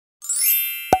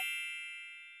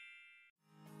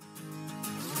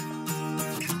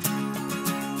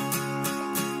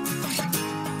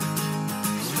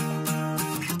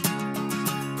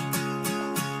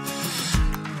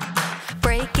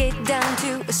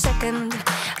second,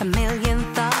 a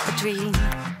millionth of a dream.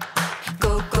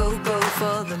 Go, go, go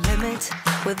for the limit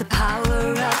with the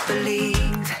power of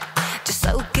belief. Just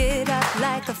soak it up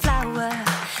like a flower,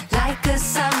 like a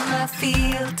summer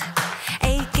field,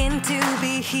 aching to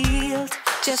be healed.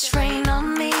 Just rain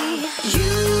on me.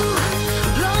 You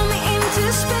blow me into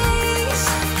space,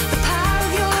 the power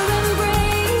of your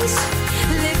embrace.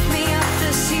 Lift me up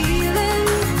the ceiling,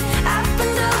 up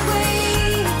and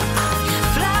away.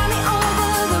 Fly me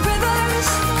over the rivers,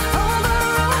 over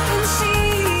open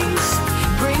seas.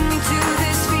 Bring me to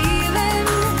this feeling,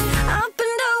 up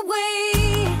and away.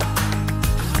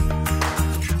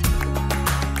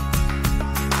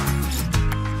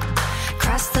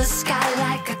 Cross the sky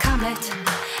like a comet,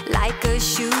 like a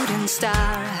shooting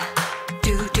star.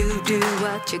 Do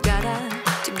what you gotta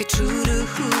to be true to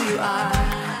who you are.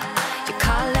 You're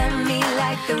calling me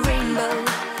like the rainbow,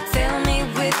 fill me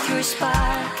with your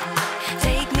spark.